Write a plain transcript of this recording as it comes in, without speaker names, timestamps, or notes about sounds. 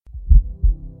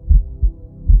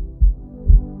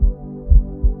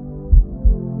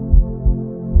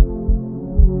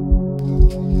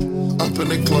Up in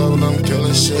the club and I'm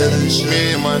killing shit.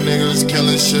 Me and my niggas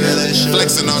killing shit.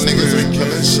 Flexing on niggas, we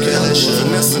killing shit.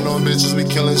 Finessing on bitches, we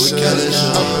killing shit.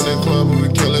 Up in the club and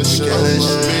we killing shit.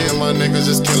 Me and my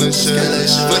niggas just killing shit.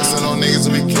 Flexing on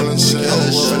niggas, we killing shit.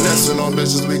 Finessing on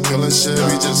bitches, we killing shit.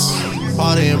 We just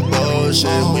party and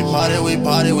bullshit. We party, we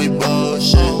party, we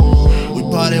bullshit. We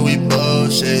party, we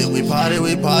bullshit. We party,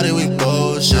 we party, we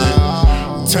bullshit.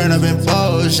 Turn up and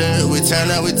bullshit. We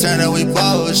turn up, we turn up, we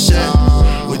bullshit.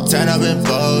 We turn up and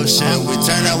bullshit. We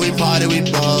turn up, we party, we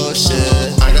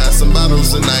bullshit. I got some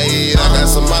bottles tonight. I got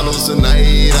some bottles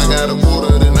tonight. I got a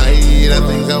quarter tonight. I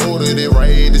think I ordered it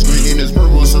right. This green and this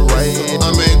purple so right.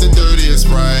 I made the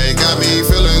dirtiest right. Got me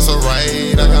feeling so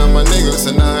right. I got my niggas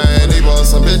tonight. They bought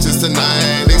some bitches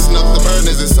tonight. They snuffed the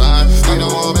burners inside. We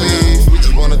don't want beef. We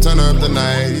just wanna turn up the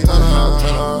night. Turn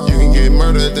up. You can get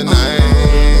murdered tonight.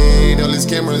 All these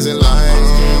cameras in line.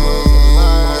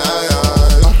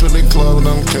 Up in the club and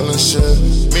I'm killing shit.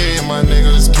 Me and my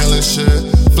niggas killing shit.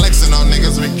 Flexing on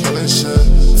niggas, we killing shit.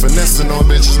 Finessing on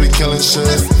bitches, we killing shit.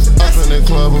 Up in the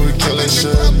club and we killing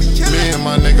shit. Me and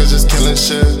my niggas just killing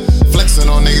shit. Flexing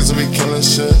on niggas, we killing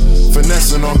shit.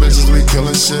 Finessing on bitches, we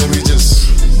killing shit. We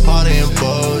just party and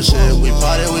bullshit. We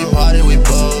party, we party, we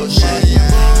bullshit. We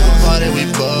party, we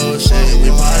bullshit.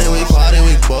 We party, we party,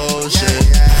 we bullshit.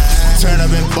 Turn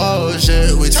up and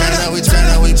bullshit. We turn up, we turn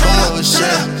up, we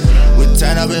bullshit. We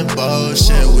turn up and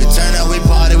bullshit. We turn up, we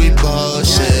party, we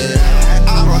bullshit.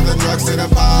 I brought the drugs to the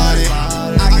party.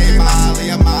 I gave Molly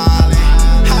a Molly.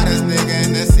 Hottest nigga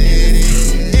in the city.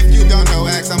 If you don't know,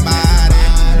 ask somebody.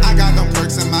 I got them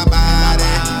perks in my body.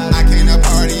 I came to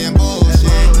party and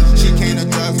bullshit. She came to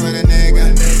drugs with a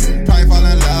nigga. Probably fall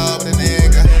in love with a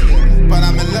nigga. But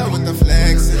I'm in love with the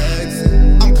flex.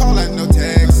 I'm calling no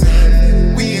text.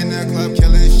 We in the club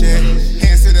killing shit.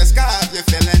 Hands to the sky if you're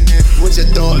feeling it. What you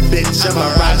thought, bitch? I'm a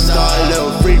rock star.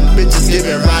 Little freak bitches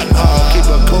giving rock hard. Keep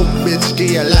a coke, bitch,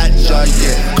 get a lot jar,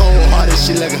 yeah. Cold hearted,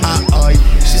 she like hot on you.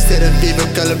 She said her favorite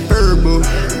color purple.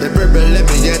 The purple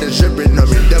lemon, yeah, the dripping on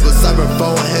me. Double cyber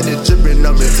phone, had it dripping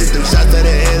on me. Take them shots at the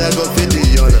head, I go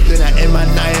 50 on her. Then I end my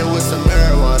night with some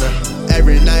marijuana.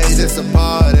 Every night it's a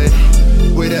party.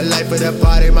 With the life of the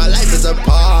party, my life is a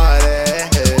party.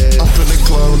 Up in the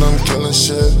club and I'm killing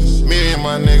shit. Me and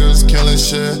my niggas killing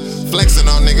shit. Flexing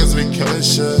on niggas, we killing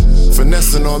shit.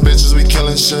 Finessing on bitches, we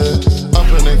killing shit. Up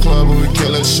in the club and we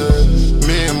killing shit.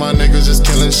 Me and my niggas just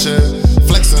killing shit.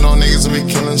 Flexing on niggas, we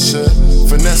killing shit.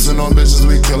 Finessing on bitches,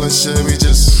 we killing shit. We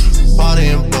just party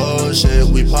and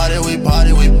bullshit. We party, we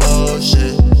party, we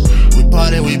bullshit. We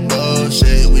party, we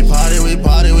bullshit. We party, we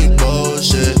party, we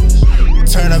bullshit.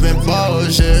 Turn up and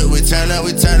bullshit. We turn up,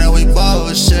 we turn up, we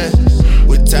bullshit.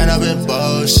 We turn up and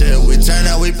bullshit. We turn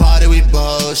up, we party, we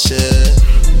bullshit.